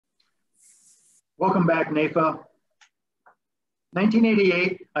Welcome back, NAFA.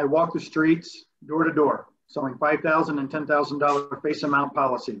 1988, I walked the streets door to door, selling $5,000 and $10,000 face amount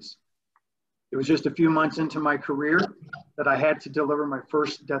policies. It was just a few months into my career that I had to deliver my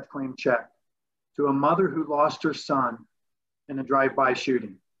first death claim check to a mother who lost her son in a drive-by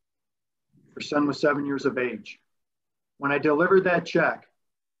shooting. Her son was 7 years of age. When I delivered that check,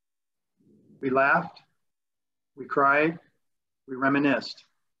 we laughed, we cried, we reminisced.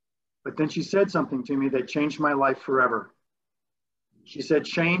 But then she said something to me that changed my life forever. She said,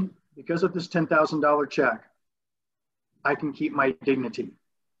 "Shane, because of this $10,000 check, I can keep my dignity.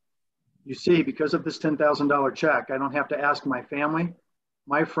 You see, because of this $10,000 check, I don't have to ask my family,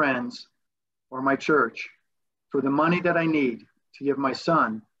 my friends, or my church for the money that I need to give my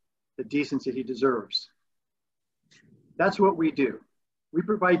son the decency he deserves." That's what we do. We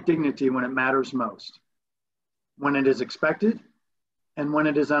provide dignity when it matters most, when it is expected, and when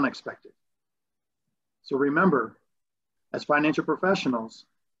it is unexpected. So remember, as financial professionals,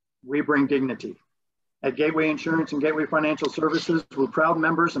 we bring dignity. At Gateway Insurance and Gateway Financial Services, we're proud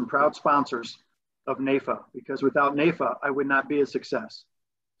members and proud sponsors of NAFA, because without NAFA, I would not be a success.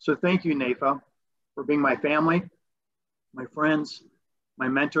 So thank you, NAFA, for being my family, my friends, my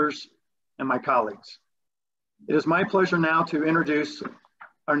mentors, and my colleagues. It is my pleasure now to introduce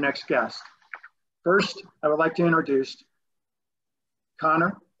our next guest. First, I would like to introduce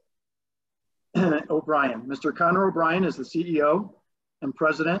Connor O'Brien. Mr. Connor O'Brien is the CEO and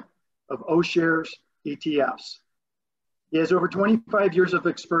president of O'Shares ETFs. He has over 25 years of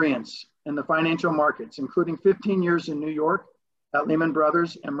experience in the financial markets, including 15 years in New York at Lehman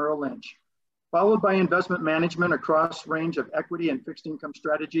Brothers and Merrill Lynch, followed by investment management across range of equity and fixed income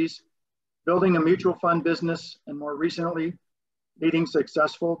strategies, building a mutual fund business, and more recently, leading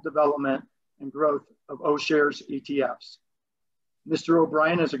successful development and growth of O'Shares ETFs. Mr.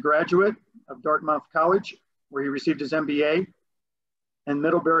 O'Brien is a graduate of Dartmouth College, where he received his MBA, and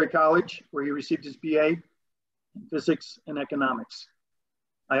Middlebury College, where he received his BA in physics and economics.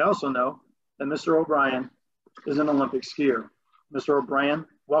 I also know that Mr. O'Brien is an Olympic skier. Mr. O'Brien,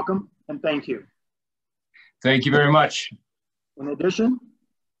 welcome and thank you. Thank you very much. In addition,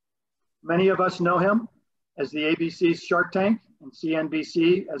 many of us know him as the ABC's Shark Tank and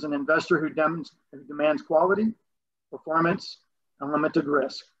CNBC as an investor who demands quality, performance, and limited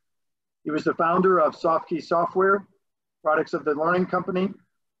risk. He was the founder of SoftKey Software, Products of the Learning Company,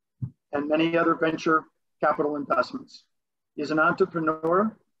 and many other venture capital investments. He's an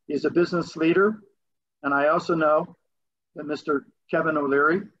entrepreneur, he's a business leader, and I also know that Mr. Kevin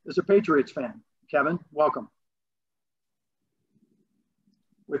O'Leary is a Patriots fan. Kevin, welcome.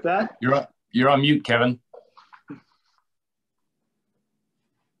 With that, you're on mute, Kevin.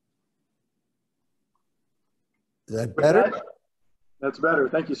 Is that better? That's better.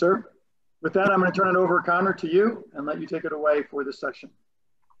 Thank you, sir. With that, I'm going to turn it over, Connor, to you and let you take it away for this section.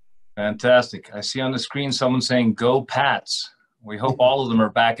 Fantastic. I see on the screen someone saying, "Go Pats." We hope all of them are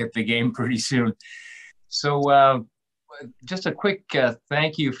back at the game pretty soon. So just a quick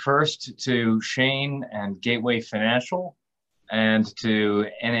thank you first to Shane and Gateway Financial and to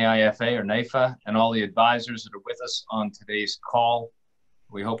NAIFA or NAFA and all the advisors that are with us on today's call.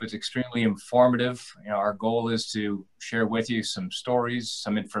 We hope it's extremely informative. Our goal is to share with you some stories,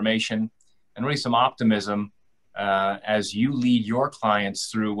 some information, and really some optimism as you lead your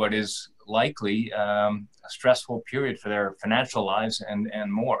clients through what is likely a stressful period for their financial lives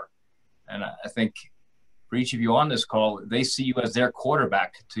and more. And I think for each of you on this call, they see you as their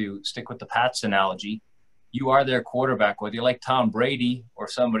quarterback. To stick with the Pats analogy, you are their quarterback. Whether you like Tom Brady or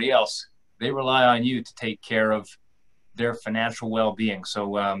somebody else, they rely on you to take care of their financial well-being.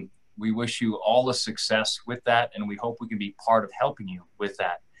 So we wish you all the success with that, and we hope we can be part of helping you with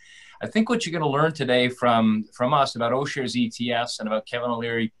that. I think what you're going to learn today from us about O'Shares ETFs and about Kevin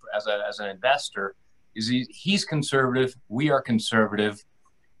O'Leary as an investor is he's conservative, we are conservative.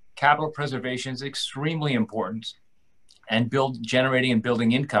 Capital preservation is extremely important, and generating and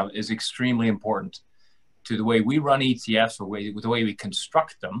building income is extremely important to the way we run ETFs, or the way we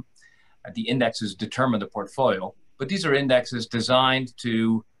construct them. The indexes determine the portfolio. But these are indexes designed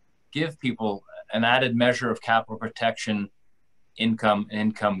to give people an added measure of capital protection, income, and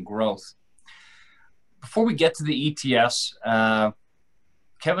income growth. Before we get to the ETFs,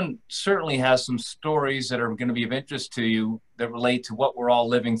 Kevin certainly has some stories that are going to be of interest to you that relate to what we're all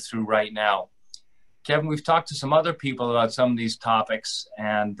living through right now. Kevin, we've talked to some other people about some of these topics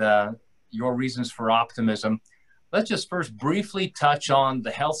and your reasons for optimism. Let's just first briefly touch on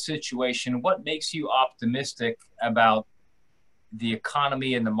the health situation. What makes you optimistic about the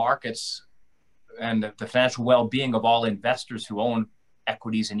economy and the markets and the financial well-being of all investors who own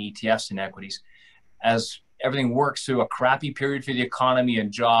equities and ETFs in equities? as everything works through a crappy period for the economy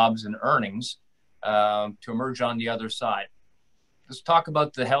and jobs and earnings to emerge on the other side. Let's talk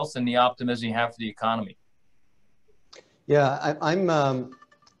about the health and the optimism you have for the economy. Yeah, I'm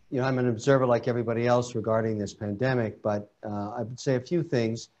I'm an observer like everybody else regarding this pandemic, but I would say a few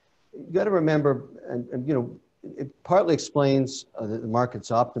things. You got to remember, and it partly explains the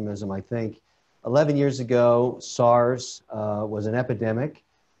market's optimism, I think. 11 years ago, SARS was an epidemic,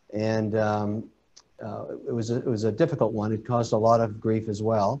 and it was a difficult one. It caused a lot of grief as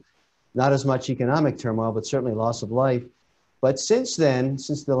well. Not as much economic turmoil, but certainly loss of life. But since then,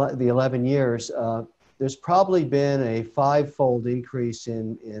 since the 11 years, there's probably been a 5-fold increase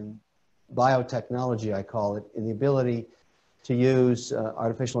in biotechnology, I call it, in the ability to use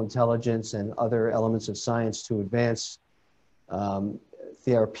artificial intelligence and other elements of science to advance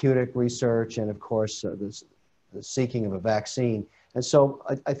therapeutic research and, of course, the seeking of a vaccine. And so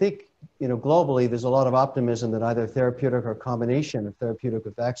I think, globally, there's a lot of optimism that either therapeutic or combination of therapeutic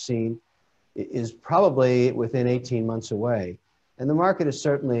with vaccine is probably within 18 months away. And the market is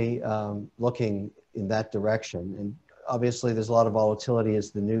certainly looking in that direction. And obviously, there's a lot of volatility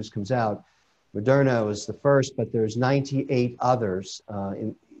as the news comes out. Moderna was the first, but there's 98 others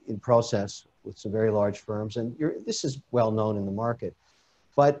in process with some very large firms. And this is well known in the market.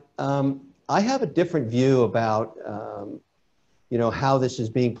 But I have a different view about how this is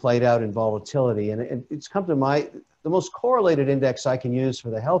being played out in volatility. And it's come to the most correlated index I can use for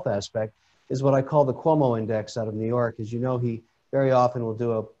the health aspect is what I call the Cuomo Index out of New York. As you know, he very often will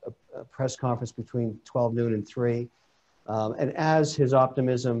do a press conference between 12 noon and 3. And as his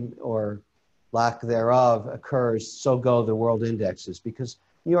optimism or lack thereof occurs, so go the world indexes, because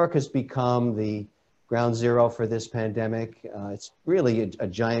New York has become the ground zero for this pandemic. It's really a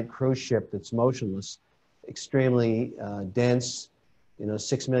giant cruise ship that's motionless, extremely dense,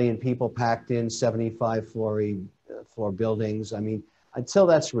 6 million people packed in 75 floor buildings. I mean, until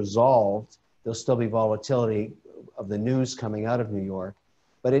that's resolved, there'll still be volatility of the news coming out of New York,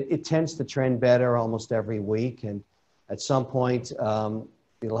 but it tends to trend better almost every week. And at some point,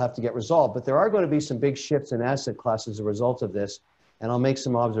 it'll have to get resolved. But there are going to be some big shifts in asset classes as a result of this. And I'll make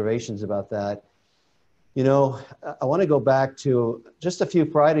some observations about that. I want to go back to just a few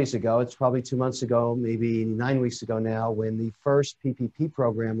Fridays ago. It's probably 2 months ago, maybe 9 weeks ago now, when the first PPP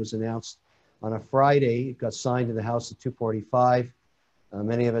program was announced on a Friday. It got signed in the House at 2:45.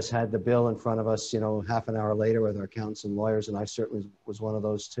 Many of us had the bill in front of us, half an hour later with our accountants and lawyers, and I certainly was one of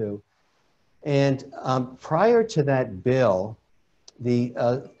those too. And prior to that bill,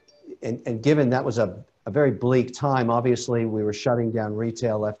 and given that was a very bleak time, obviously we were shutting down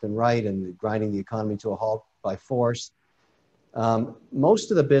retail left and right and grinding the economy to a halt by force. Most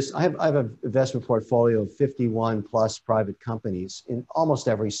of the business, I have an investment portfolio of 51 plus private companies in almost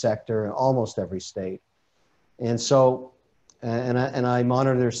every sector and almost every state. And so, and I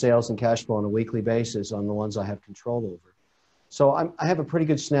monitor their sales and cash flow on a weekly basis on the ones I have control over. So I have a pretty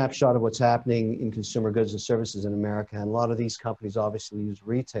good snapshot of what's happening in consumer goods and services in America. And a lot of these companies obviously use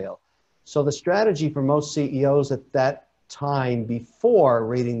retail. So the strategy for most CEOs at that time before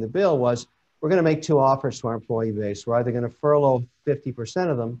reading the bill was, we're going to make 2 offers to our employee base. We're either going to furlough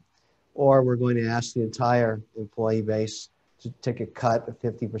 50% of them, or we're going to ask the entire employee base to take a cut of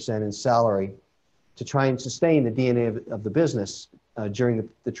 50% in salary to try and sustain the DNA of the business during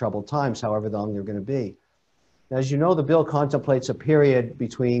the troubled times, however long they're going to be. Now, as you know, the bill contemplates a period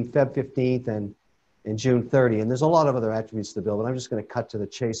between Feb 15th and June 30. And there's a lot of other attributes to the bill, but I'm just going to cut to the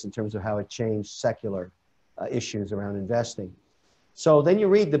chase in terms of how it changed secular issues around investing. So then you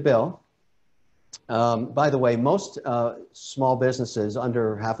read the bill. By the way, most small businesses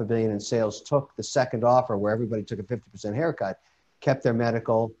under $500 million in sales took the second offer where everybody took a 50% haircut, kept their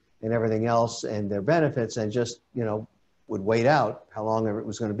medical and everything else and their benefits, and just, would wait out how long it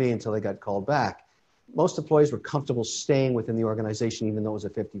was going to be until they got called back. Most employees were comfortable staying within the organization, even though it was a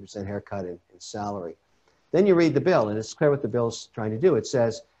 50% haircut in salary. Then you read the bill, and it's clear what the bill's trying to do. It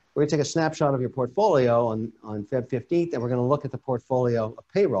says, we're going to take a snapshot of your portfolio on Feb 15th, and we're going to look at the portfolio of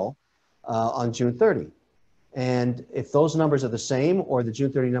payroll on June 30. And if those numbers are the same or the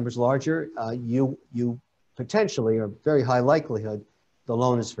June 30 numbers larger, you potentially, or very high likelihood, the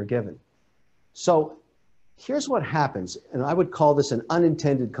loan is forgiven. So here's what happens, and I would call this an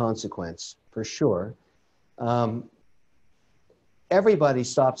unintended consequence for sure. Everybody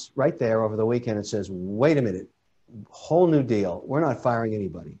stops right there over the weekend and says, wait a minute, whole new deal. We're not firing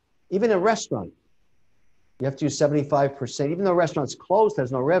anybody. Even a restaurant, you have to use 75%. Even though a restaurant's closed,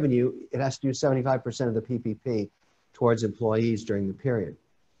 has no revenue, it has to use 75% of the PPP towards employees during the period,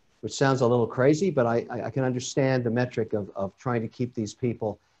 which sounds a little crazy, but I can understand the metric of trying to keep these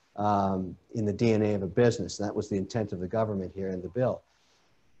people in the DNA of a business. That was the intent of the government here in the bill.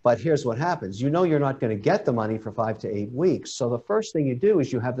 But here's what happens. You know you're not going to get the money for 5 to 8 weeks. So the first thing you do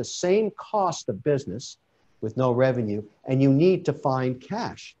is you have the same cost of business with no revenue, and you need to find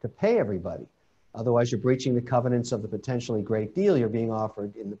cash to pay everybody. Otherwise, you're breaching the covenants of the potentially great deal you're being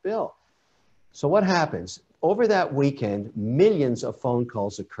offered in the bill. So what happens? Over that weekend, millions of phone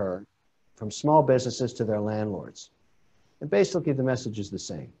calls occur from small businesses to their landlords. And basically, the message is the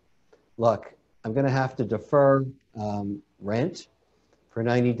same. Look, I'm going to have to defer rent for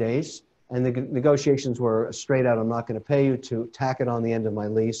 90 days. And the negotiations were straight out, I'm not going to pay you, to tack it on the end of my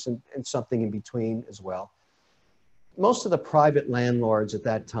lease and something in between as well. Most of the private landlords at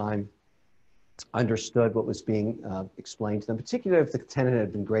that time understood what was being explained to them, particularly if the tenant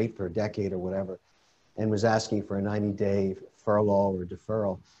had been great for a decade or whatever and was asking for a 90-day furlough or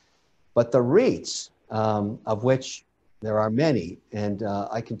deferral. But the REITs, of which there are many, and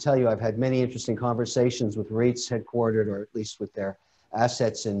I can tell you I've had many interesting conversations with REITs headquartered, or at least with their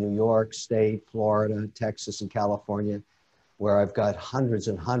assets in New York State, Florida, Texas, and California, where I've got hundreds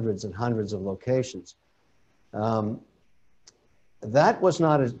and hundreds and hundreds of locations. That was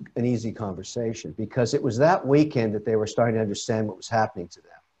not an easy conversation, because it was that weekend that they were starting to understand what was happening to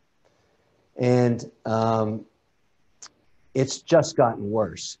them. And it's just gotten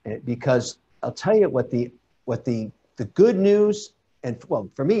worse, because I'll tell you what the good news, and well,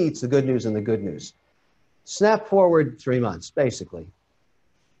 for me, it's the good news and the good news. Snap forward 3 months, basically.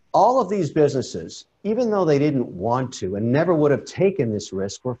 All of these businesses, even though they didn't want to and never would have taken this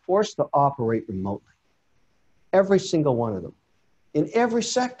risk, were forced to operate remotely. Every single one of them, in every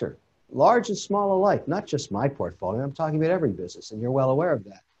sector, large and small alike, not just my portfolio, I'm talking about every business, and you're well aware of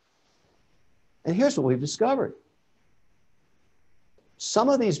that. And here's what we've discovered. Some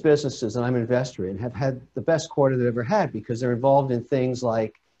of these businesses that I'm an investor in have had the best quarter they've ever had, because they're involved in things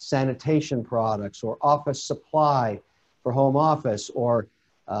like sanitation products or office supply for home office, or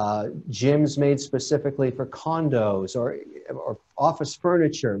gyms made specifically for condos, or office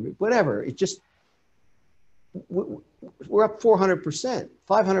furniture, whatever. It just, we're up 400%,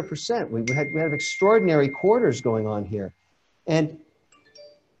 500%. We have extraordinary quarters going on here. And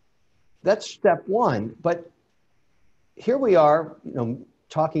that's step one. But here we are,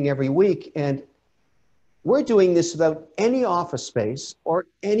 talking every week, and we're doing this without any office space or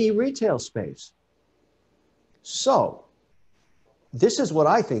any retail space. So this is what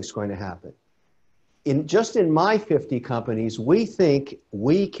I think is going to happen. Just in my 50 companies, we think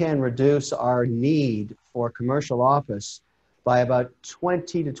we can reduce our need for commercial office by about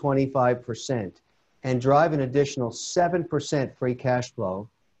 20 to 25% and drive an additional 7% free cash flow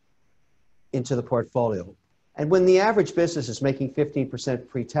into the portfolio. And when the average business is making 15%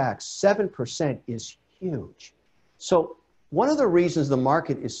 pre-tax, 7% is huge. So one of the reasons the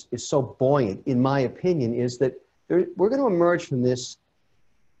market is so buoyant, in my opinion, is that we're going to emerge from this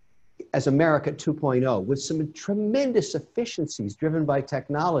as America 2.0 with some tremendous efficiencies driven by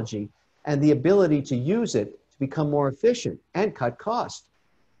technology and the ability to use it to become more efficient and cut costs.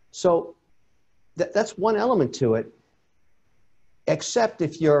 So that's one element to it, except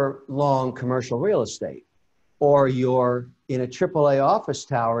if you're long commercial real estate, or you're in a AAA office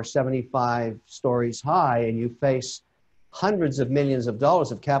tower 75 stories high and you face hundreds of millions of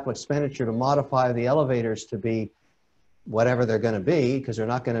dollars of capital expenditure to modify the elevators to be whatever they're going to be, because they're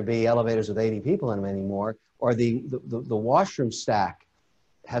not going to be elevators with 80 people in them anymore, or the washroom stack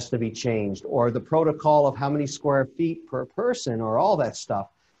has to be changed, or the protocol of how many square feet per person, or all that stuff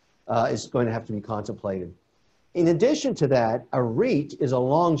is going to have to be contemplated. In addition to that, a REIT is a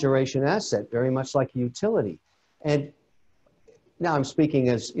long duration asset, very much like a utility. And now I'm speaking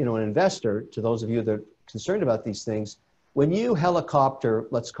as an investor to those of you that are concerned about these things. When you helicopter,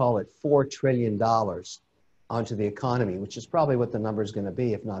 let's call it $4 trillion onto the economy, which is probably what the number is going to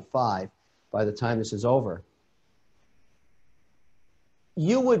be, if not 5, by the time this is over,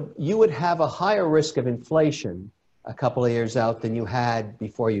 you would have a higher risk of inflation a couple of years out than you had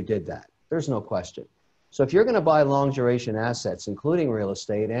before you did that. There's no question. So if you're going to buy long duration assets, including real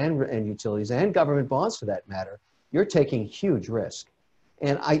estate and utilities and government bonds for that matter, you're taking huge risk.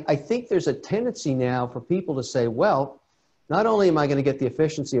 And I think there's a tendency now for people to say, well, not only am I going to get the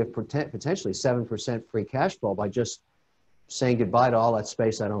efficiency of potentially 7% free cash flow by just saying goodbye to all that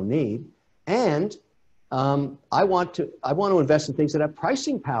space I don't need, and I want to invest in things that have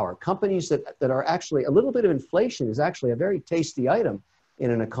pricing power. Companies that are actually, a little bit of inflation is actually a very tasty item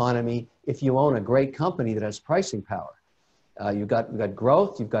in an economy if you own a great company that has pricing power. You've got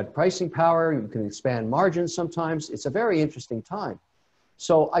growth, you've got pricing power, you can expand margins sometimes. It's a very interesting time.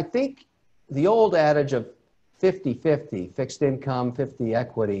 So I think the old adage of 50-50, fixed income, 50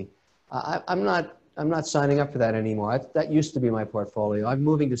 equity, I'm not signing up for that anymore. That used to be my portfolio. I'm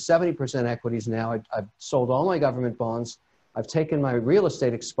moving to 70% equities now. I've sold all my government bonds. I've taken my real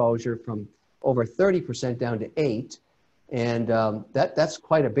estate exposure from over 30% down to 8%. And that's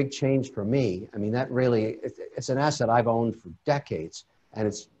quite a big change for me. I mean, that really, it's an asset I've owned for decades, and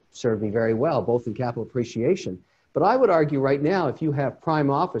it's served me very well, both in capital appreciation. But I would argue right now, if you have prime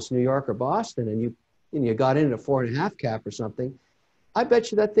office, New York or Boston, and you got in at a 4.5 cap or something, I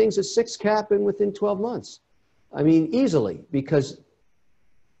bet you that thing's a 6 cap in within 12 months. I mean, easily, because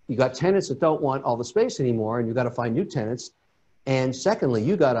you got tenants that don't want all the space anymore, and you got to find new tenants. And secondly,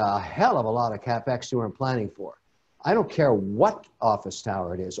 you got a hell of a lot of CapEx you weren't planning for. I don't care what office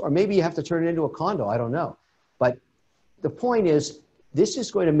tower it is, or maybe you have to turn it into a condo, I don't know. But the point is, this is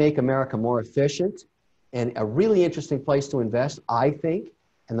going to make America more efficient and a really interesting place to invest, I think.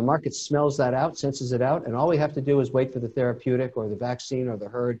 And the market smells that out, senses it out. And all we have to do is wait for the therapeutic or the vaccine or the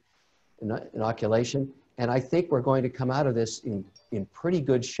herd inoculation. And I think we're going to come out of this in pretty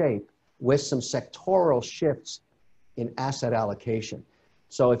good shape with some sectoral shifts in asset allocation.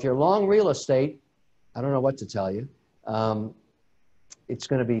 So if you're long real estate, I don't know what to tell you. It's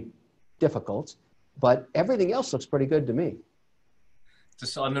going to be difficult, but everything else looks pretty good to me.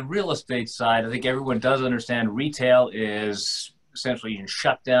 So on the real estate side, I think everyone does understand retail is essentially in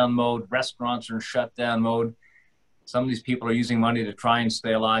shutdown mode. Restaurants are in shutdown mode. Some of these people are using money to try and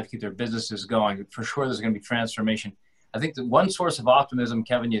stay alive, keep their businesses going. For sure, there's going to be transformation. I think the one source of optimism,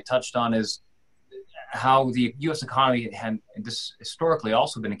 Kevin, you touched on is how the U.S. economy, and this historically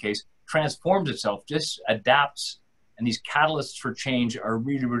also been the case, transforms itself, just adapts, and these catalysts for change are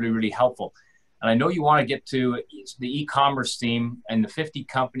really, really, really helpful. And I know you want to get to the e-commerce theme and the 50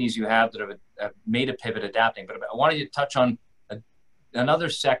 companies you have that have made a pivot adapting, but I wanted you to touch on another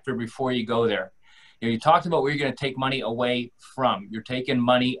sector before you go there. You talked about where you're going to take money away from. You're taking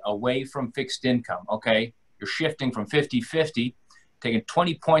money away from fixed income, okay? You're shifting from 50-50, taking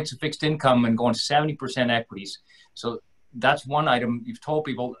 20 points of fixed income and going 70% equities. So that's one item you've told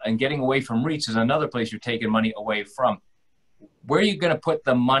people, and getting away from REITs is another place you're taking money away from. Where are you going to put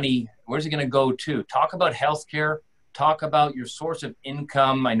the money? Where's it going to go to? Talk about healthcare. Talk about your source of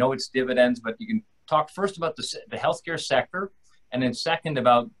income. I know it's dividends, but you can talk first about the healthcare sector, and then second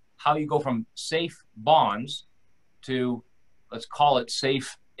about how you go from safe bonds to, let's call it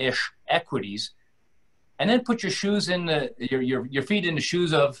safe-ish equities, and then put your shoes in your feet in the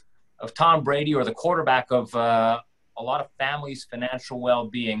shoes of Tom Brady or the quarterback of a lot of families' financial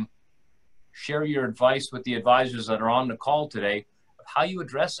well-being. Share your advice with the advisors that are on the call today of how you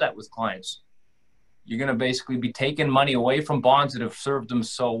address that with clients. You're going to basically be taking money away from bonds that have served them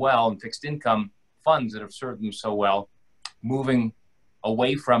so well and fixed income funds that have served them so well, moving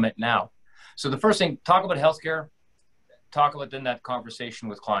away from it now. So the first thing, talk about healthcare, talk about then that conversation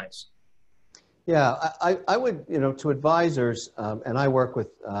with clients. Yeah, I would, to advisors, and I work with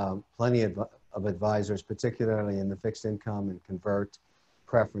plenty of advisors, particularly in the fixed income and convert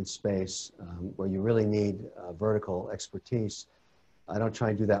preference space, where you really need vertical expertise. I don't try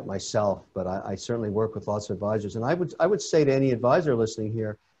and do that myself, but I certainly work with lots of advisors. And I would say to any advisor listening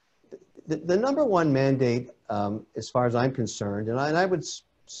here, the number one mandate, as far as I'm concerned, and I would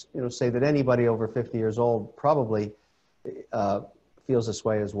say that anybody over 50 years old probably feels this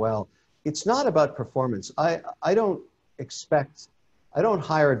way as well. It's not about performance. I don't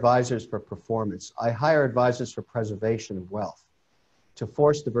hire advisors for performance. I hire advisors for preservation of wealth, to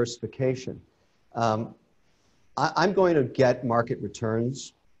force diversification. I'm going to get market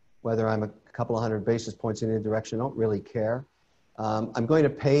returns, whether I'm a couple of hundred basis points in any direction, I don't really care. I'm going to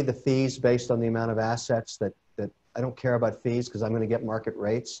pay the fees based on the amount of assets that I don't care about fees, because I'm going to get market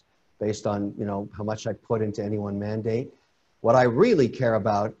rates based on how much I put into any one mandate. What I really care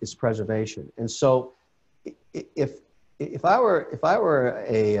about is preservation. And so if I were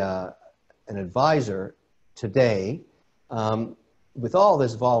an advisor today, with all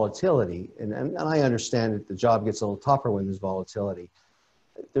this volatility, and I understand that the job gets a little tougher when there's volatility,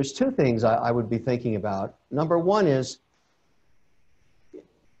 there's two things I would be thinking about. Number one is,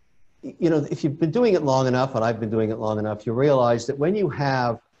 if you've been doing it long enough, and I've been doing it long enough, you realize that when you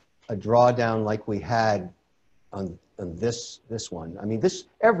have a drawdown like we had on this one, I mean,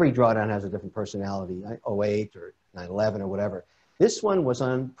 every drawdown has a different personality, 08 or 9/11 or whatever. This one was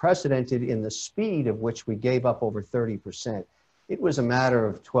unprecedented in the speed of which we gave up over 30%. It was a matter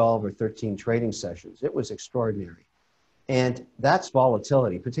of 12 or 13 trading sessions. It was extraordinary. And that's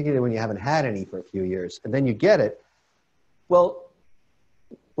volatility, particularly when you haven't had any for a few years. And then you get it. Well,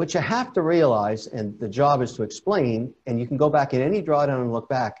 what you have to realize, and the job is to explain, and you can go back in any drawdown and look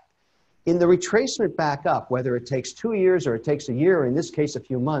back, In the retracement back up, whether it takes 2 years or it takes a year, or in this case, a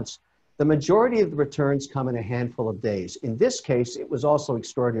few months, the majority of the returns come in a handful of days. In this case, it was also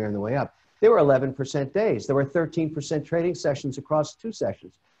extraordinary on the way up. There were 11% days. There were 13% trading sessions across 2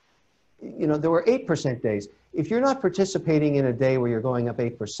 sessions. You know, there were 8% days. If you're not participating in a day where you're going up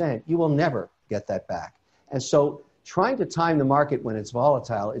 8%, you will never get that back. And so trying to time the market when it's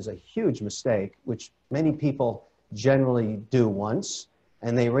volatile is a huge mistake, which many people generally do once,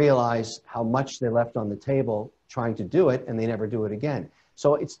 and they realize how much they left on the table trying to do it, and they never do it again.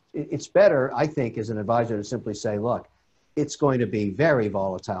 So it's better, I think, as an advisor to simply say, look, it's going to be very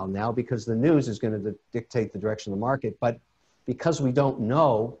volatile now because the news is going to dictate the direction of the market. But because we don't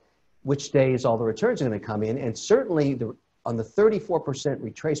know which days all the returns are going to come in, and certainly on the 34%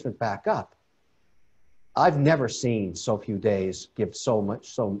 retracement back up, I've never seen so few days give so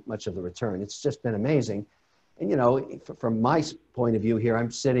much of the return. It's just been amazing. And, you know, from my point of view here,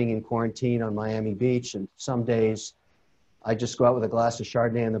 I'm sitting in quarantine on Miami Beach, and some days I just go out with a glass of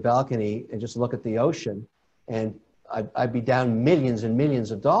Chardonnay on the balcony and just look at the ocean, and I'd be down millions and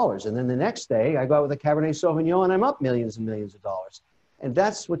millions of dollars. And then the next day I go out with a Cabernet Sauvignon and I'm up millions and millions of dollars. And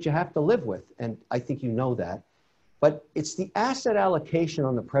that's what you have to live with. And I think you know that. But it's the asset allocation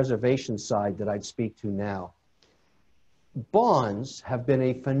on the preservation side that I'd speak to now. Bonds have been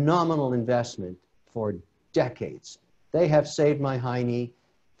a phenomenal investment for decades. They have saved my hiney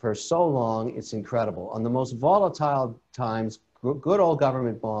for so long, it's incredible. On the most volatile times, good old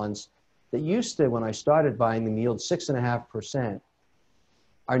government bonds that used to, when I started buying them, yield 6.5%,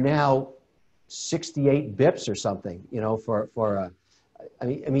 are now 68 bips or something, you know, I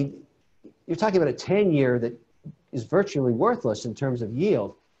mean, you're talking about a 10-year that is virtually worthless in terms of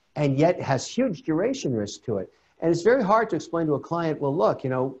yield, and yet has huge duration risk to it. And it's very hard to explain to a client, well, look, you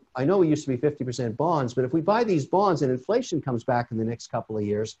know, I know we used to be 50% bonds, but if we buy these bonds and inflation comes back in the next couple of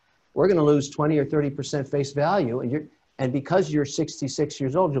years, we're going to lose 20 or 30% face value. And because you're 66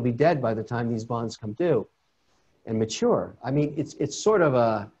 years old, you'll be dead by the time these bonds come due and mature. I mean, it's sort of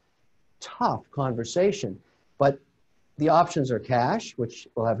a tough conversation, but the options are cash, which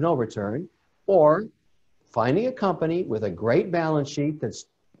will have no return, or finding a company with a great balance sheet that's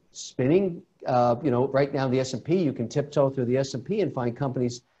spinning, you know, right now the S&P, you can tiptoe through the S&P and find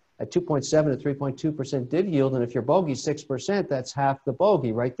companies at 2.7 to 3.2% div yield. And if your bogey's 6%, that's half the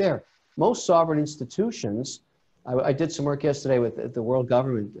bogey right there. Most sovereign institutions, I did some work yesterday at the World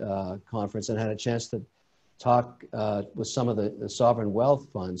Government Conference and had a chance to talk with some of the sovereign wealth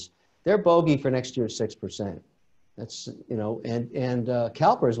funds. Their bogey for next year is 6%. That's, you know, and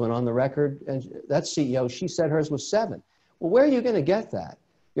CalPERS went on the record, and that CEO, she said hers was 7. Well, where are you going to get that?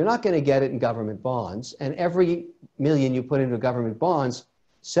 You're not going to get it in government bonds, and every million you put into government bonds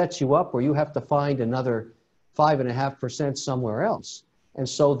sets you up where you have to find another 5.5% somewhere else. And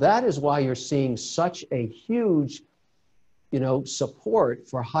so that is why you're seeing such a huge, you know, support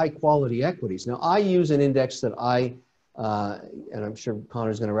for high quality equities. Now, I use an index that and I'm sure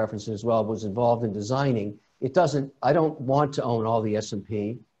Connor's going to reference it as well, was involved in designing. I don't want to own all the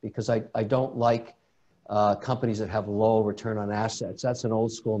S&P because I don't like companies that have low return on assets. That's an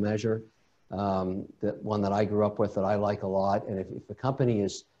old school measure, one that I grew up with that I like a lot. And if the company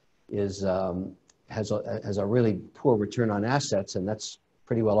has a really poor return on assets, and that's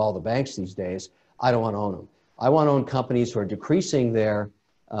pretty well all the banks these days, I don't want to own them. I want to own companies who are decreasing their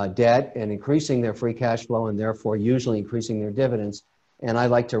debt and increasing their free cash flow, and therefore usually increasing their dividends. And I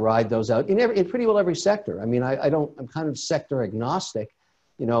like to ride those out in pretty well every sector. I mean, I'm kind of sector agnostic.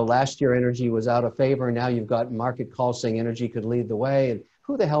 You know, last year energy was out of favor. Now you've got market calls saying energy could lead the way. And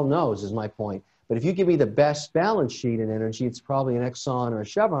who the hell knows is my point. But if you give me the best balance sheet in energy, it's probably an Exxon or a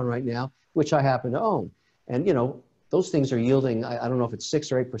Chevron right now, which I happen to own. And, you know, those things are yielding, I don't know if it's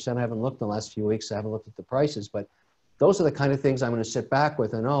 6 or 8%. I haven't looked in the last few weeks. I haven't looked at the prices. But those are the kind of things I'm going to sit back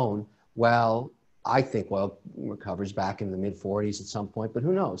with and own while I think, well, recovers back in the mid-40s at some point, but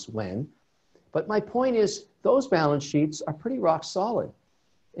who knows when. But my point is those balance sheets are pretty rock solid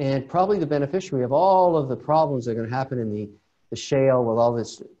and probably the beneficiary of all of the problems that are going to happen in the shale with all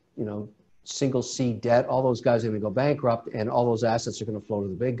this, you know, single C debt. All those guys are going to go bankrupt and all those assets are going to flow to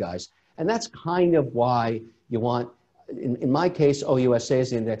the big guys. And that's kind of why you want, in my case, OUSA is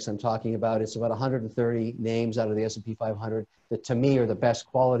the index I'm talking about. It's about 130 names out of the S&P 500 that to me are the best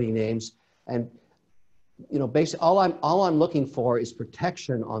quality names. And you know, basically, all I'm looking for is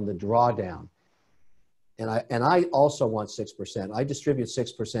protection on the drawdown, and I also want 6%. I distribute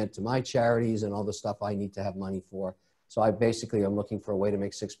 6% to my charities and all the stuff I need to have money for. So I basically am looking for a way to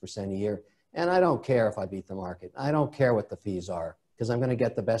make 6% a year, and I don't care if I beat the market. I don't care what the fees are because I'm going to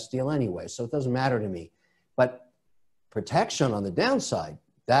get the best deal anyway. So it doesn't matter to me. But protection on the downside,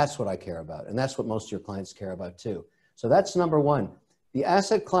 That's what I care about. And that's what most of your clients care about too. So that's number one. The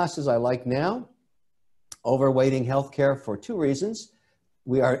asset classes I like now, overweighting healthcare for two reasons.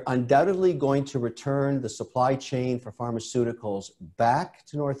 We are undoubtedly going to return the supply chain for pharmaceuticals back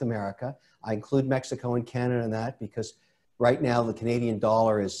to North America. I include Mexico and Canada in that because right now the Canadian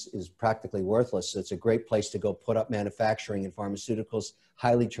dollar is practically worthless. So it's a great place to go put up manufacturing and pharmaceuticals,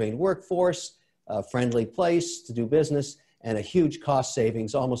 highly trained workforce, a friendly place to do business, and a huge cost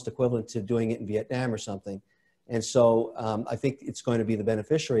savings, almost equivalent to doing it in Vietnam or something. And so I think it's going to be the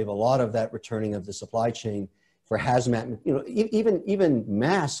beneficiary of a lot of that returning of the supply chain for hazmat, even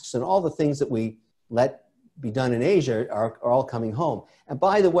masks and all the things that we let be done in Asia are all coming home. And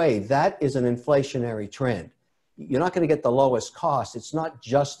by the way, that is an inflationary trend. You're not going to get the lowest cost. It's not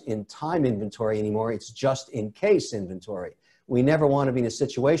just in time inventory anymore. It's just in case inventory. We never want to be in a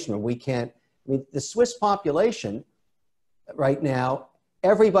situation where we can't, I mean, the Swiss population right now,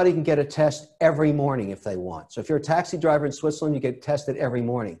 everybody can get a test every morning if they want. So if you're a taxi driver in Switzerland, you get tested every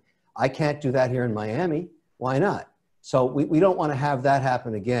morning. I can't do that here in Miami. Why not? So we don't want to have that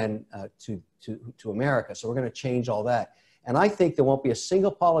happen again to America. So we're going to change all that. And I think there won't be a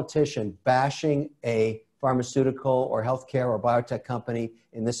single politician bashing a pharmaceutical or healthcare or biotech company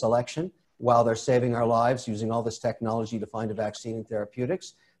in this election while they're saving our lives using all this technology to find a vaccine and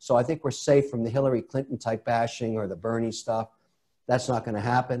therapeutics. So I think we're safe from the Hillary Clinton type bashing or the Bernie stuff. That's not going to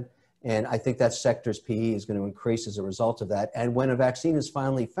happen. And I think that sector's PE is going to increase as a result of that. And when a vaccine is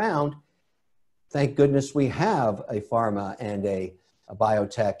finally found, thank goodness we have a pharma and a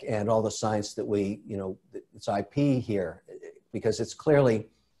biotech and all the science that we, it's IP here, because it's clearly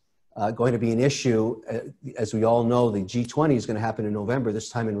going to be an issue. As we all know, the G20 is going to happen in November, this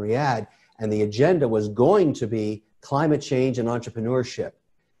time in Riyadh, and the agenda was going to be climate change and entrepreneurship.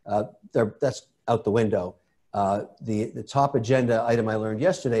 That's out the window. The top agenda item I learned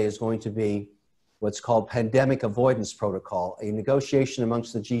yesterday is going to be what's called pandemic avoidance protocol, a negotiation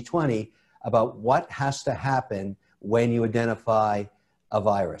amongst the G20 about what has to happen when you identify a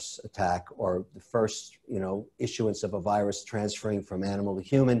virus attack or the first, issuance of a virus transferring from animal to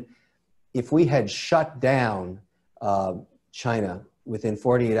human. If we had shut down China within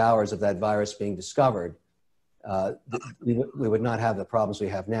 48 hours of that virus being discovered, we would not have the problems we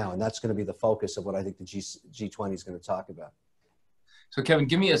have now. And that's going to be the focus of what I think the G20 is going to talk about. So Kevin,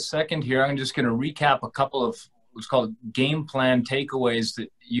 give me a second here. I'm just going to recap a couple of what's called game plan takeaways that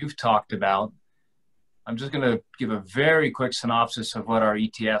you've talked about. I'm just going to give a very quick synopsis of what our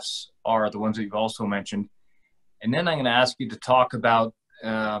ETFs are, the ones that you've also mentioned. And then I'm going to ask you to talk about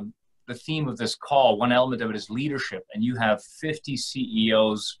the theme of this call. One element of it is leadership. And you have 50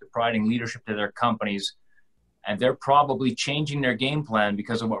 CEOs providing leadership to their companies, and they're probably changing their game plan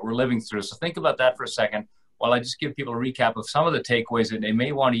because of what we're living through. So think about that for a second while I just give people a recap of some of the takeaways that they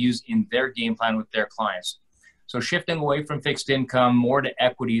may want to use in their game plan with their clients. So shifting away from fixed income, more to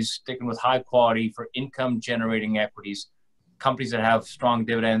equities, sticking with high quality for income generating equities, companies that have strong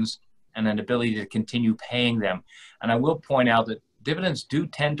dividends and an ability to continue paying them. And I will point out that dividends do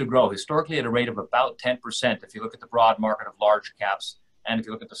tend to grow historically at a rate of about 10% if you look at the broad market of large caps and if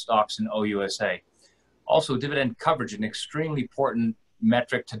you look at the stocks in OUSA. Also, dividend coverage, an extremely important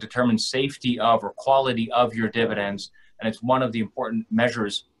metric to determine safety of or quality of your dividends. And it's one of the important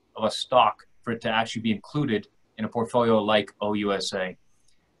measures of a stock for it to actually be included in a portfolio like OUSA.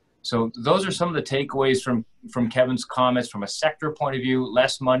 So those are some of the takeaways from Kevin's comments from a sector point of view.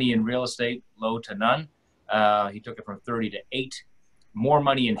 Less money in real estate, low to none. He took it from 30 to 8. More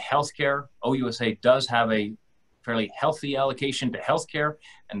money in healthcare. OUSA does have a fairly healthy allocation to healthcare,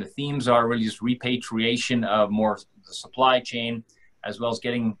 and the themes are really just repatriation of more the supply chain, as well as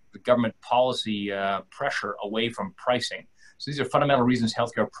getting the government policy pressure away from pricing. So these are fundamental reasons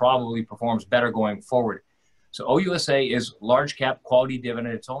healthcare probably performs better going forward. So OUSA is large cap quality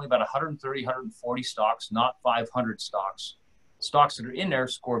dividend. It's only about 130, 140 stocks, not 500 stocks. Stocks that are in there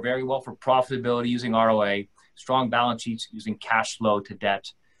score very well for profitability using ROA, strong balance sheets using cash flow to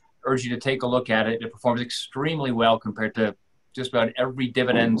debt. Urge you to take a look at it. It performs extremely well compared to just about every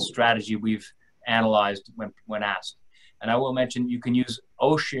dividend strategy we've analyzed when asked. And I will mention you can use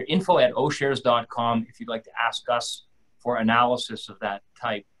info@oshares.com if you'd like to ask us for analysis of that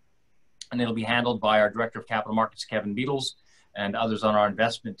type. And it'll be handled by our Director of Capital Markets, Kevin Beatles, and others on our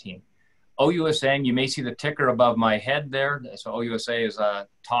investment team. OUSA, you may see the ticker above my head there. So OUSA is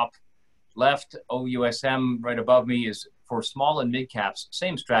top left. OUSM right above me is for small and mid caps.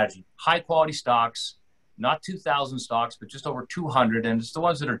 Same strategy. High quality stocks, not 2,000 stocks, but just over 200. And it's the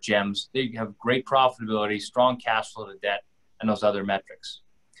ones that are gems. They have great profitability, strong cash flow to debt, and those other metrics.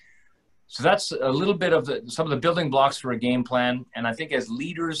 So that's a little bit of some of the building blocks for a game plan. And I think as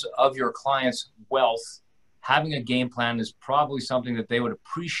leaders of your clients' wealth, having a game plan is probably something that they would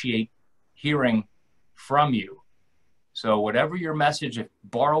appreciate hearing from you. So whatever your message,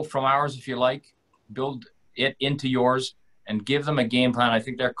 borrow from ours if you like, build it into yours and give them a game plan. I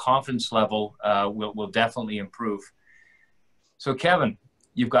think their confidence level will definitely improve. So Kevin,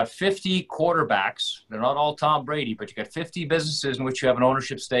 you've got 50 quarterbacks. They're not all Tom Brady, but you've got 50 businesses in which you have an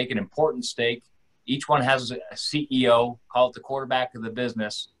ownership stake, an important stake. Each one has a CEO, call it the quarterback of the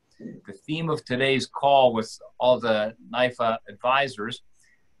business. The theme of today's call with all the NIFA advisors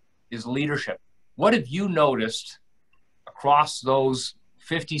is leadership. What have you noticed across those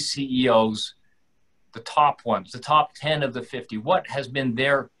 50 CEOs, the top ones, the top 10 of the 50? What has been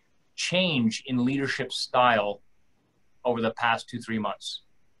their change in leadership style over the past 2-3 months?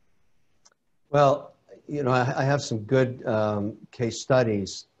 Well, I have some good case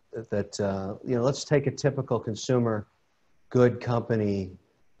studies that, let's take a typical consumer good company.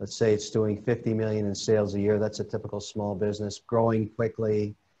 Let's say it's doing 50 million in sales a year. That's a typical small business, growing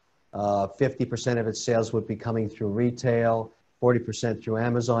quickly. 50% of its sales would be coming through retail, 40% through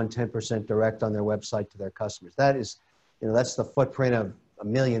Amazon, 10% direct on their website to their customers. That is, that's the footprint of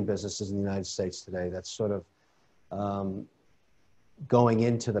 1 million businesses in the United States today. That's sort of going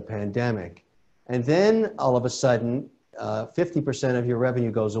into the pandemic. And then all of a sudden, 50% of your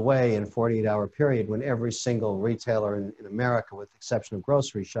revenue goes away in a 48-hour period when every single retailer in America, with the exception of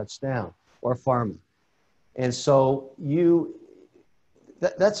grocery, shuts down, or pharma. And so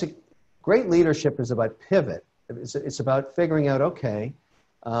that's a great leadership is about pivot. It's about figuring out, okay,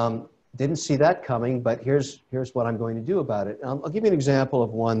 didn't see that coming, but here's what I'm going to do about it. I'll give you an example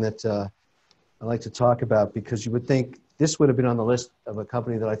of one that I like to talk about, because you would think this would have been on the list of a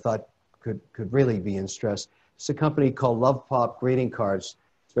company that I thought could really be in stress. It's a company called Love Pop Greeting Cards.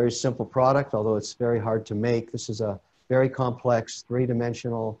 It's a very simple product, although it's very hard to make. This is a very complex,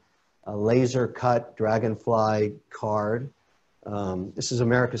 three-dimensional, laser cut dragonfly card. This is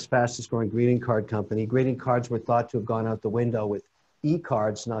America's fastest growing greeting card company. Greeting cards were thought to have gone out the window with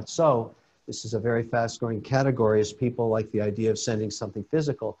e-cards, not so. This is a very fast growing category as people like the idea of sending something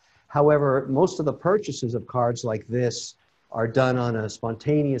physical. However, most of the purchases of cards like this are done on a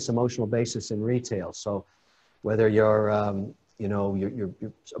spontaneous emotional basis in retail. So whether you're, your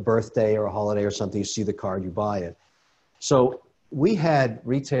a birthday or a holiday or something, you see the card, you buy it. So we had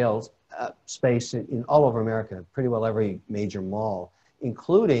retail space in all over America, pretty well every major mall,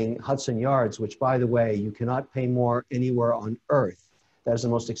 including Hudson Yards, which, by the way, you cannot pay more anywhere on earth. That is the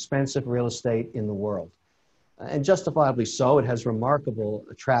most expensive real estate in the world. And justifiably so. It has remarkable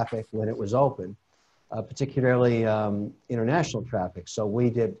traffic when it was open, particularly international traffic. So we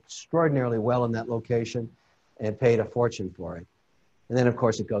did extraordinarily well in that location and paid a fortune for it. And then, of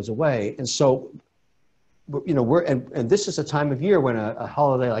course, it goes away. And so, and this is a time of year when a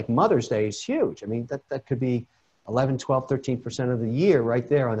holiday like Mother's Day is huge. I mean, that could be 11, 12, 13% of the year right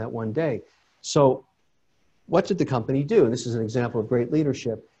there on that one day. So what did the company do? And this is an example of great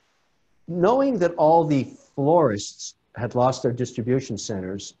leadership. Knowing that all the florists had lost their distribution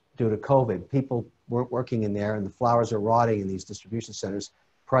centers due to COVID, people weren't working in there and the flowers are rotting in these distribution centers.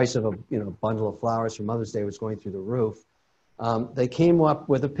 Price of a bundle of flowers for Mother's Day was going through the roof. They came up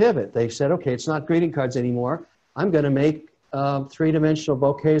with a pivot. They said, okay, it's not greeting cards anymore. I'm going to make three-dimensional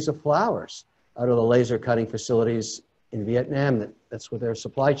bouquets of flowers out of the laser cutting facilities in Vietnam. That's where their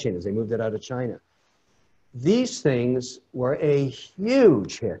supply chain is. They moved it out of China. These things were a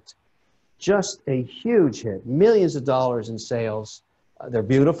huge hit, just a huge hit. Millions of dollars in sales. They're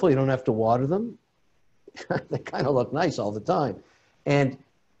beautiful. You don't have to water them. They kind of look nice all the time. And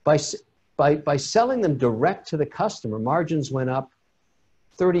by selling them direct to the customer, margins went up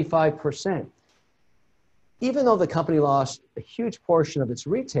 35%. Even though the company lost a huge portion of its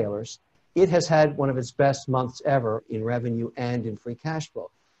retailers, it has had one of its best months ever in revenue and in free cash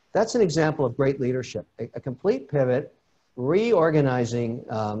flow. That's an example of great leadership, a complete pivot, reorganizing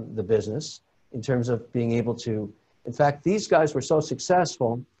the business in terms of being able to, in fact, these guys were so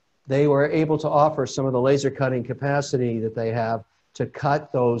successful, they were able to offer some of the laser cutting capacity that they have to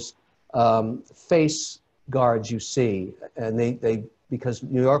cut those face guards you see. And they because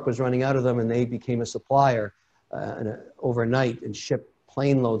New York was running out of them, and they became a supplier overnight and shipped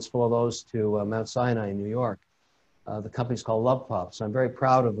plane loads full of those to Mount Sinai in New York. The company's called Love Pop, so I'm very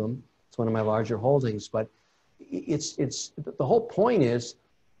proud of them. It's one of my larger holdings, but it's the whole point is,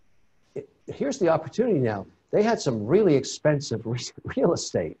 here's the opportunity now. They had some really expensive real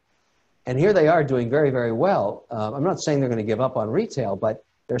estate, and here they are doing very, very well. I'm not saying they're going to give up on retail, but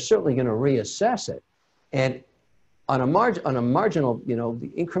they're certainly going to reassess it. And on a marginal,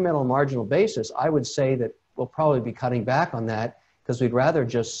 the incremental marginal basis, I would say that we'll probably be cutting back on that because we'd rather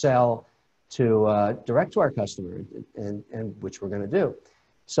just sell to direct to our customer, and which we're going to do.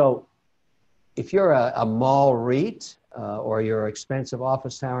 So if you're a mall REIT or you're an expensive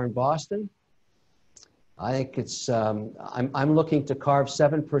office tower in Boston, I think it's, I'm looking to carve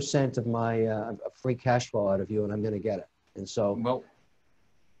 7% of my free cash flow out of you, and I'm going to get it. And so, well,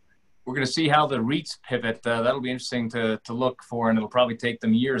 we're going to see how the REITs pivot. That'll be interesting to look for, and it'll probably take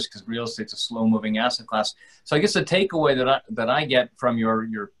them years because real estate's a slow-moving asset class. So I guess the takeaway that I get from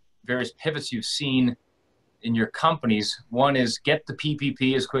your various pivots you've seen in your companies, one is get the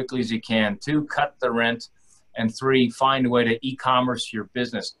PPP as quickly as you can. 2, cut the rent. And 3, find a way to e-commerce your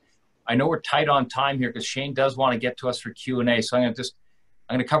business. I know we're tight on time here because Shane does want to get to us for Q&A. So I'm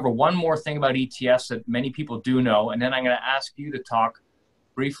going to cover one more thing about ETFs that many people do know, and then I'm going to ask you to talk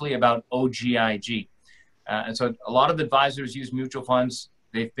briefly about OGIG. And so a lot of advisors use mutual funds.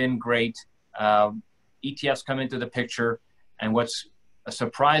 They've been great. ETFs come into the picture, and what's a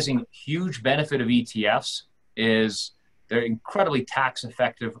surprising huge benefit of ETFs is they're incredibly tax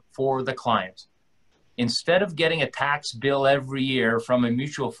effective for the client. Instead of getting a tax bill every year from a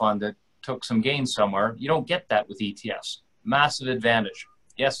mutual fund that took some gains somewhere, you don't get that with ETFs. Massive advantage.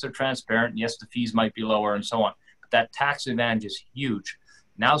 Yes, they're transparent. Yes, the fees might be lower and so on. But that tax advantage is huge.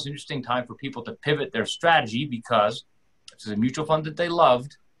 Now's an interesting time for people to pivot their strategy because if it's a mutual fund that they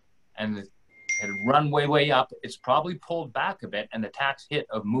loved and it had run way, way up, it's probably pulled back a bit, and the tax hit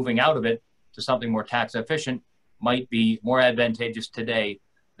of moving out of it to something more tax efficient might be more advantageous today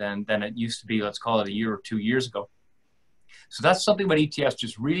than it used to be, let's call it a year or 2 years ago. So that's something about ETFs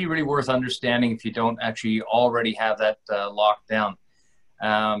just really, really worth understanding if you don't actually already have that locked down.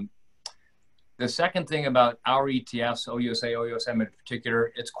 The second thing about our ETFs, OUSA, OUSM in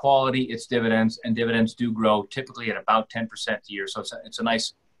particular, it's quality, it's dividends, and dividends do grow typically at about 10% a year. So it's a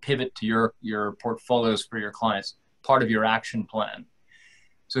nice pivot to your portfolios for your clients, part of your action plan.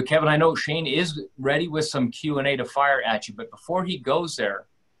 So Kevin, I know Shane is ready with some Q&A to fire at you, but before he goes there,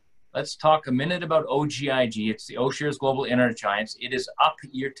 let's talk a minute about OGIG. It's the O-Shares Global Internet Giants. It is up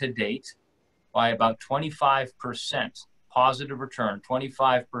year to date by about 25%, positive return,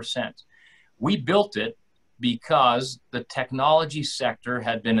 25%. We built it because the technology sector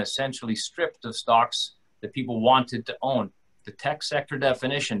had been essentially stripped of stocks that people wanted to own. The tech sector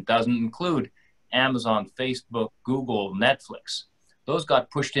definition doesn't include Amazon, Facebook, Google, Netflix. Those got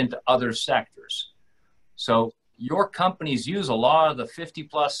pushed into other sectors. So your companies use a lot of the 50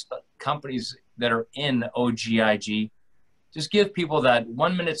 plus companies that are in OGIG. Just give people that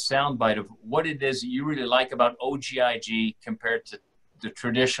 1 minute soundbite of what it is that you really like about OGIG compared to the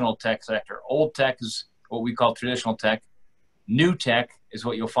traditional tech sector. Old tech is what we call traditional tech. New tech is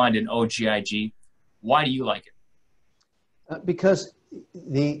what you'll find in OGIG. Why do you like it? Because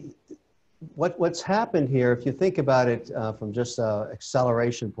what's happened here, if you think about it from just an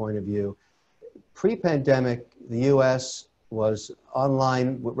acceleration point of view, pre-pandemic, the U.S. was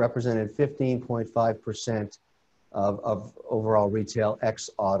online, represented 15.5% of overall retail ex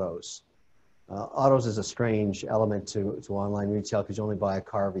autos. Autos is a strange element to online retail because you only buy a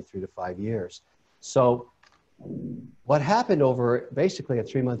car every 3 to 5 years. So what happened over basically a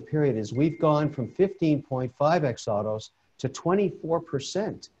 3-month period is we've gone from 15.5 ex autos to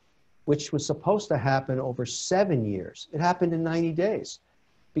 24%, which was supposed to happen over 7 years. It happened in 90 days.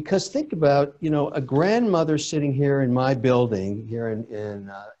 Because think about, a grandmother sitting here in my building here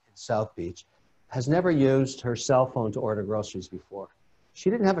in South Beach has never used her cell phone to order groceries before. She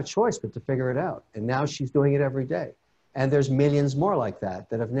didn't have a choice but to figure it out. And now she's doing it every day. And there's millions more like that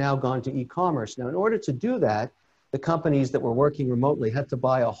have now gone to e-commerce. Now, in order to do that, the companies that were working remotely had to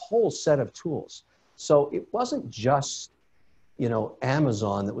buy a whole set of tools. So it wasn't just,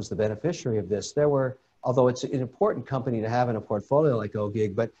 Amazon that was the beneficiary of this. There were, although it's an important company to have in a portfolio like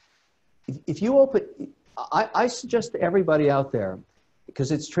OGIG, but if you open, I suggest to everybody out there,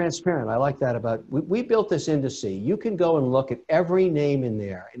 because it's transparent, I like that about, we built this industry. You can go and look at every name in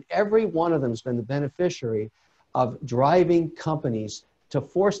there, and every one of them has been the beneficiary of driving companies to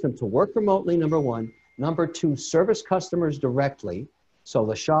force them to work remotely, number one. Number two, service customers directly. So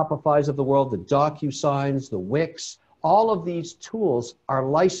the Shopifys of the world, the DocuSigns, the Wix, all of these tools are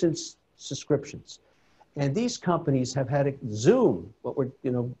licensed subscriptions. And these companies have had Zoom, what we're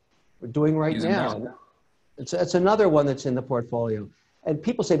doing right now. It's another one that's in the portfolio. And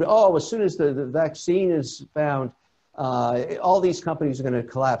people say, oh, as soon as the vaccine is found, all these companies are going to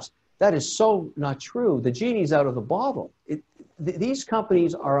collapse. That is so not true. The genie's out of the bottle. These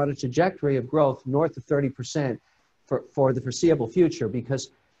companies are on a trajectory of growth north of 30% for the foreseeable future,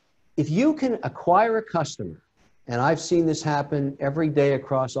 because if you can acquire a customer and I've seen this happen every day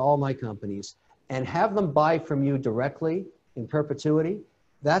across all my companies, and have them buy from you directly in perpetuity,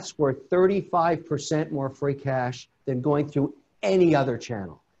 that's worth 35% more free cash than going through any other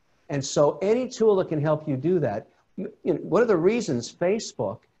channel. And so any tool that can help you do that, one of the reasons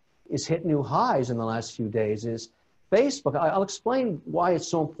Facebook is hit new highs in the last few days is Facebook. I'll explain why it's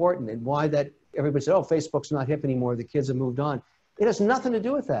so important and why that everybody said, oh, Facebook's not hip anymore, the kids have moved on. It has nothing to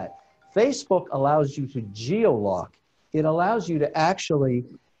do with that. Facebook allows you to geo-lock. It allows you to actually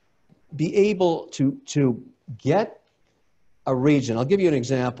be able to get a region. I'll give you an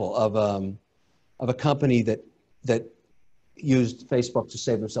example of a company that used Facebook to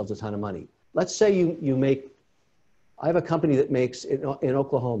save themselves a ton of money. Let's say I have a company that makes, in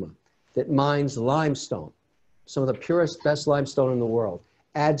Oklahoma, that mines limestone, some of the purest, best limestone in the world,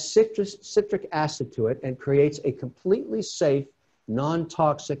 adds citric acid to it and creates a completely safe,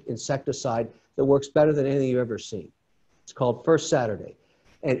 non-toxic insecticide that works better than anything you've ever seen. It's called First Saturday.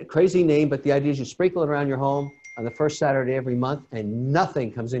 And crazy name, but the idea is you sprinkle it around your home on the first Saturday every month and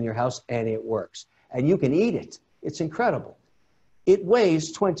nothing comes in your house and it works. And you can eat it. It's incredible. It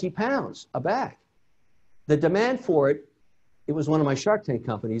weighs 20 pounds a bag. The demand for it, it was one of my Shark Tank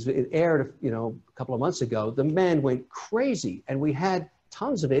companies. It aired, a couple of months ago. The demand went crazy and we had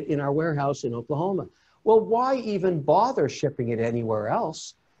tons of it in our warehouse in Oklahoma. Well, why even bother shipping it anywhere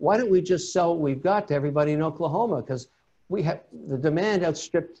else? Why don't we just sell what we've got to everybody in Oklahoma? Because the demand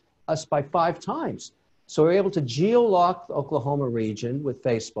outstripped us by 5 times. So we're able to geo-lock the Oklahoma region with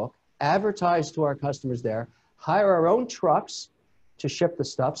Facebook, advertise to our customers there, hire our own trucks to ship the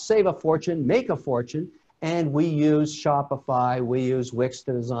stuff, save a fortune, make a fortune, and we use Shopify, we use Wix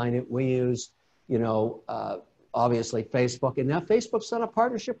to design it, we use, obviously Facebook, and now Facebook's done a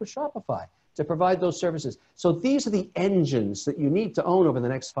partnership with Shopify to provide those services. So these are the engines that you need to own over the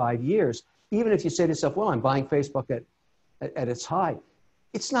next 5 years. Even if you say to yourself, well, I'm buying Facebook at its high,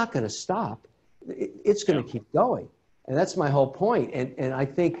 it's not going to stop. It's going to keep going. And that's my whole point. And I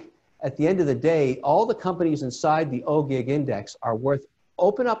think at the end of the day, all the companies inside the OGIG index are worth,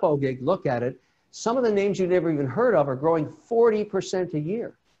 open up OGIG, look at it. Some of the names you never even heard of are growing 40% a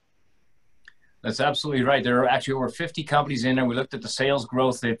year. That's absolutely right. There are actually over 50 companies in there. We looked at the sales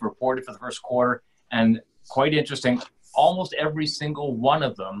growth they've reported for the first quarter, and quite interesting, almost every single one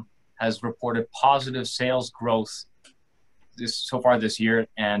of them has reported positive sales growth so far this year,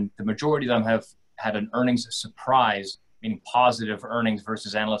 and the majority of them have had an earnings surprise, meaning positive earnings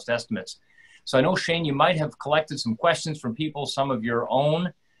versus analyst estimates. So I know, Shane, you might have collected some questions from people, some of your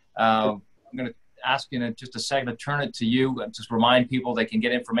own. I'm going to ask you in just a second to turn it to you and just remind people they can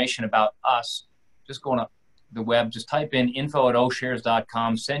get information about us. Just go on the web, just type in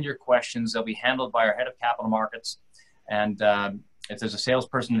info@oshares.com, send your questions. They'll be handled by our head of capital markets. And if there's a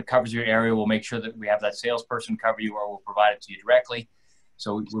salesperson that covers your area, we'll make sure that we have that salesperson cover you, or we'll provide it to you directly.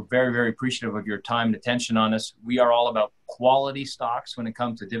 So we're very, very appreciative of your time and attention on this. We are all about quality stocks when it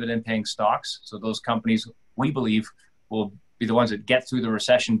comes to dividend-paying stocks. So those companies, we believe, will be the ones that get through the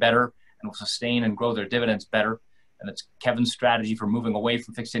recession better and will sustain and grow their dividends better. And it's Kevin's strategy for moving away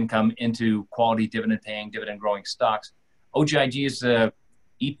from fixed income into quality dividend-paying, dividend-growing stocks. OGIG is the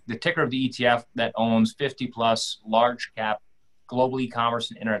ticker of the ETF that owns 50-plus large-cap global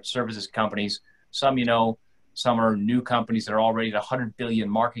e-commerce and internet services companies. Some some are new companies that are already at 100 billion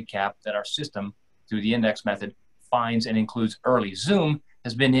market cap that our system, through the index method, finds and includes early. Zoom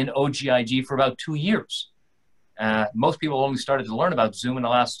has been in OGIG for about 2 years. Most people only started to learn about Zoom in the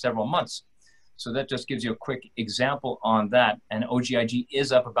last several months. So that just gives you a quick example on that. And OGIG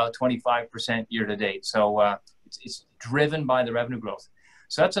is up about 25% year to date. So it's driven by the revenue growth.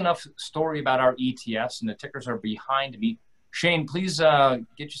 So that's enough story about our ETFs, and the tickers are behind me. Shane, please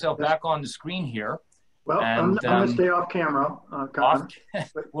get yourself back on the screen here. Well, I'm going to stay off camera.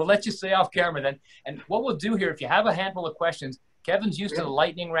 We'll let you stay off camera then. And what we'll do here, if you have a handful of questions, Kevin's used to the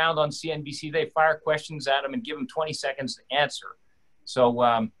lightning round on CNBC. They fire questions at him and give him 20 seconds to answer. So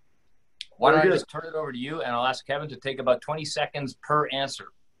why don't I just turn it over to you, and I'll ask Kevin to take about 20 seconds per answer.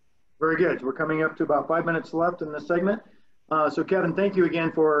 Very good. We're coming up to about 5 minutes left in this segment. So Kevin, thank you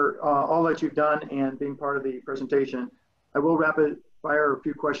again for all that you've done and being part of the presentation. I will rapid fire a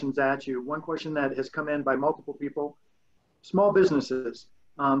few questions at you. One question that has come in by multiple people: small businesses.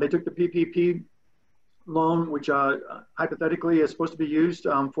 They took the PPP loan, which hypothetically is supposed to be used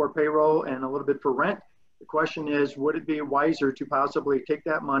for payroll and a little bit for rent. The question is, would it be wiser to possibly take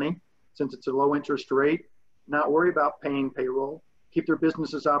that money, since it's a low interest rate, not worry about paying payroll, keep their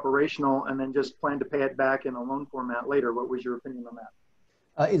businesses operational, and then just plan to pay it back in a loan format later? What was your opinion on that?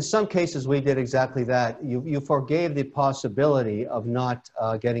 In some cases, we did exactly that. You forgave the possibility of not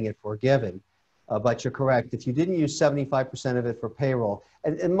getting it forgiven. But you're correct. If you didn't use 75% of it for payroll,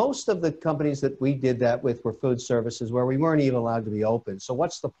 and most of the companies that we did that with were food services where we weren't even allowed to be open. So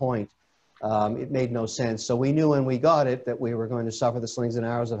what's the point? It made no sense. So we knew when we got it that we were going to suffer the slings and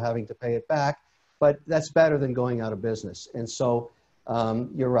arrows of having to pay it back, but that's better than going out of business. And so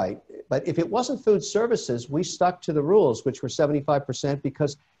you're right. But if it wasn't food services, we stuck to the rules, which were 75%,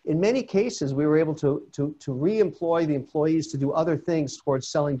 because in many cases we were able to re-employ the employees to do other things towards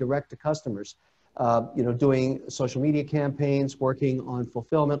selling direct to customers. Doing social media campaigns, working on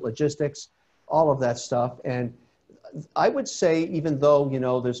fulfillment, logistics, all of that stuff. And I would say, even though,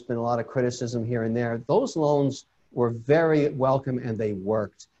 there's been a lot of criticism here and there, those loans were very welcome and they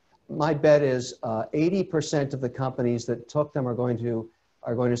worked. My bet is 80% of the companies that took them are going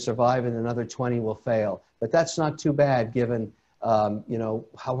to survive and another 20 will fail. But that's not too bad given, how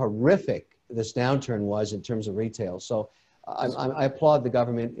horrific this downturn was in terms of retail. So I applaud the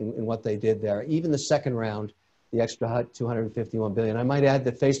government in what they did there. Even the second round, the extra $251 billion. I might add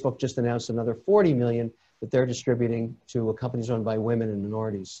that Facebook just announced another $40 million that they're distributing to companies run by women and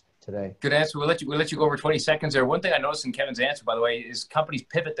minorities today. Good answer. We'll let you go over 20 seconds there. One thing I noticed in Kevin's answer, by the way, is companies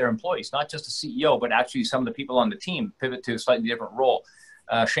pivot their employees, not just the CEO, but actually some of the people on the team pivot to a slightly different role.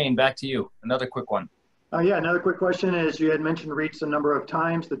 Shane, back to you. Another quick one. Yeah, another quick question is, you had mentioned REITs a number of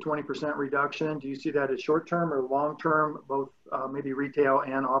times, the 20% reduction. Do you see that as short-term or long-term, both maybe retail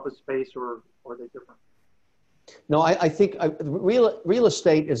and office space, or are they different? No, I think real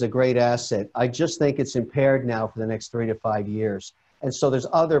estate is a great asset. I just think it's impaired now for the next 3 to 5 years. And so there's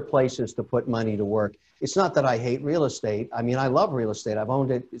other places to put money to work. It's not that I hate real estate. I mean, I love real estate. I've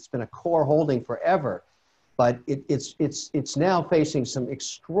owned it. It's been a core holding forever. But it's now facing some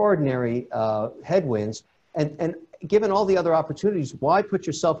extraordinary headwinds. And given all the other opportunities, why put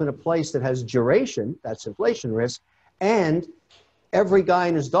yourself in a place that has duration, that's inflation risk, and every guy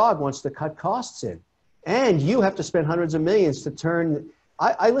and his dog wants to cut costs in? And you have to spend hundreds of millions to turn.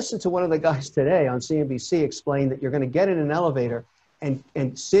 I listened to one of the guys today on CNBC explain that you're going to get in an elevator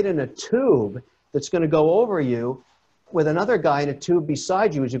and sit in a tube that's going to go over you with another guy in a tube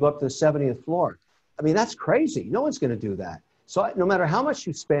beside you as you go up to the 70th floor. I mean, that's crazy. No one's going to do that. So no matter how much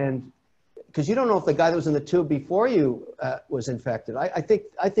you spend, because you don't know if the guy that was in the tube before you was infected. I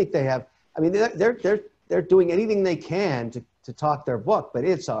think they have. I mean, they're doing anything they can to talk their book, but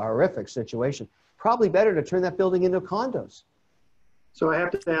it's a horrific situation. Probably better to turn that building into condos. So I have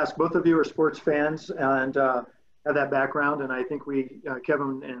to ask, both of you are sports fans and have that background, and I think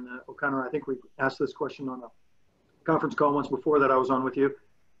Kevin and O'Connor, I think we asked this question on a conference call once before that I was on with you.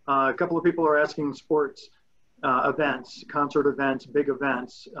 A couple of people are asking sports events, concert events, big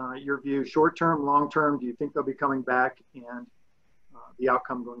events. Your view, short-term, long-term, do you think they'll be coming back, and the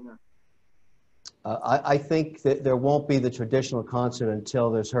outcome going there? I think that there won't be the traditional concert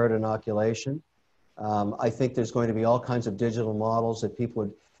until there's herd inoculation. I think there's going to be all kinds of digital models that people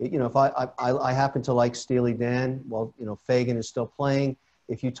would, if I happen to like Steely Dan, well, Fagan is still playing.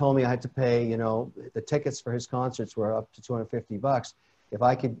 If you told me I had to pay, the tickets for his concerts were up to $250. If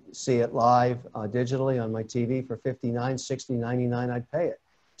I could see it live digitally on my TV for $59, $60, $99, I'd pay it.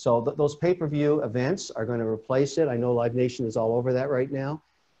 So those pay-per-view events are going to replace it. I know Live Nation is all over that right now.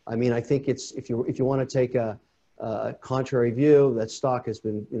 I mean, I think it's, if you want to take a contrary view, that stock has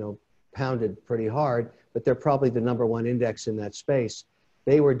been, pounded pretty hard, but they're probably the #1 index in that space.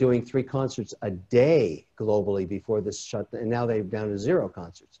 They were doing 3 concerts a day globally before this shut, and now they're down to 0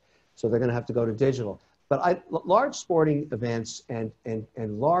 concerts. So they're going to have to go to digital. But large sporting events and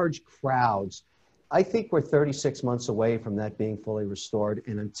large crowds, I think we're 36 months away from that being fully restored,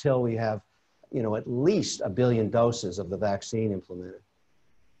 and until we have, at least 1 billion doses of the vaccine implemented.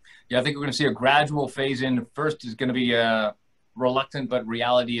 Yeah, I think we're going to see a gradual phase in. First is going to be reluctant, but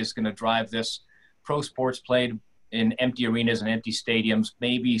reality is going to drive this. Pro sports played in empty arenas and empty stadiums,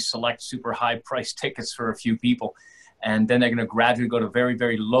 maybe select super high price tickets for a few people. And then they're going to gradually go to very,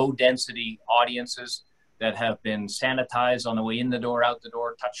 very low density audiences that have been sanitized on the way in the door, out the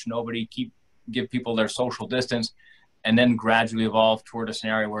door, touch nobody, give people their social distance, and then gradually evolve toward a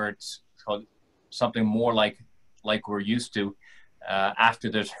scenario where it's something more like we're used to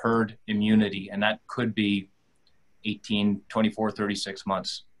after there's herd immunity. And that could be 18, 24, 36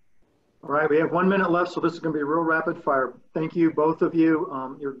 months. All right, we have 1 minute left, so this is going to be real rapid fire. Thank you, both of you.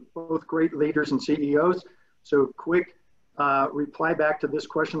 You're both great leaders and CEOs. So quick reply back to this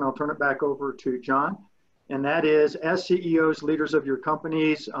question. I'll turn it back over to John. And that is, as CEOs, leaders of your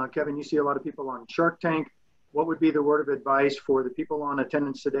companies, Kevin, you see a lot of people on Shark Tank. What would be the word of advice for the people on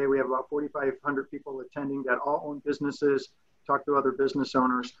attendance today? We have about 4,500 people attending that all own businesses, talk to other business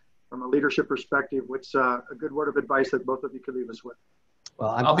owners. From a leadership perspective, what's a good word of advice that both of you could leave us with? Well,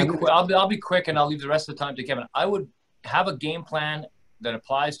 I'll be quick, and I'll leave the rest of the time to Kevin. I would have a game plan that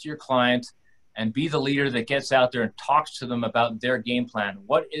applies to your client and be the leader that gets out there and talks to them about their game plan.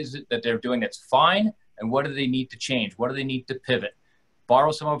 What is it that they're doing that's fine, and what do they need to change? What do they need to pivot?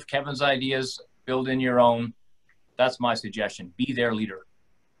 Borrow some of Kevin's ideas, build in your own. That's my suggestion. Be their leader.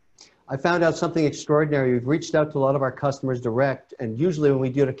 I found out something extraordinary. We've reached out to a lot of our customers direct, and usually when we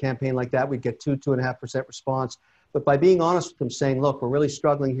do a campaign like that, we get 2.5% response. But by being honest with them, saying, look, we're really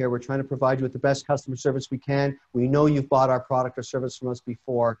struggling here. We're trying to provide you with the best customer service we can. We know you've bought our product or service from us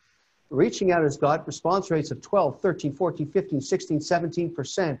before. Reaching out has got response rates of 12, 13, 14, 15, 16,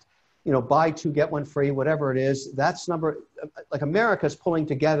 17%. You know, buy two, get one free, whatever it is. That's number, like America's pulling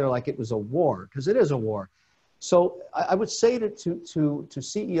together like it was a war, because it is a war. So I would say to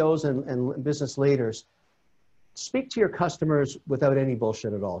CEOs and business leaders, speak to your customers without any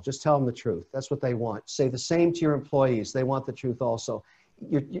bullshit at all. Just tell them the truth. That's what they want. Say the same to your employees. They want the truth also.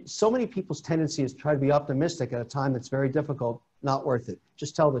 So many people's tendency is to try to be optimistic at a time that's very difficult. Not worth it.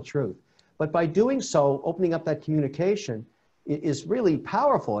 Just tell the truth. But by doing so, opening up that communication is really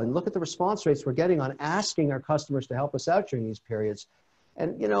powerful. And look at the response rates we're getting on asking our customers to help us out during these periods.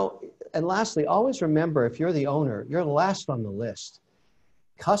 And, you know, and lastly, always remember, if you're the owner, you're last on the list.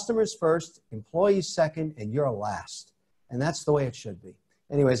 Customers first, employees second, and you're last. And that's the way it should be.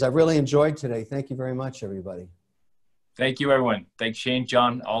 Anyways, I really enjoyed today. Thank you very much, everybody. Thank you, everyone. Thanks, Shane,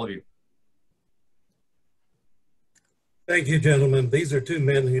 John, all of you. Thank you, gentlemen. These are two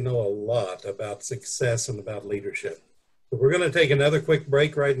men who know a lot about success and about leadership. So we're going to take another quick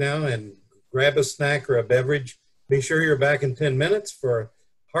break right now and grab a snack or a beverage. Be sure you're back in 10 minutes for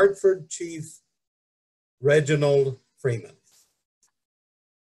Hartford Chief Reginald Freeman.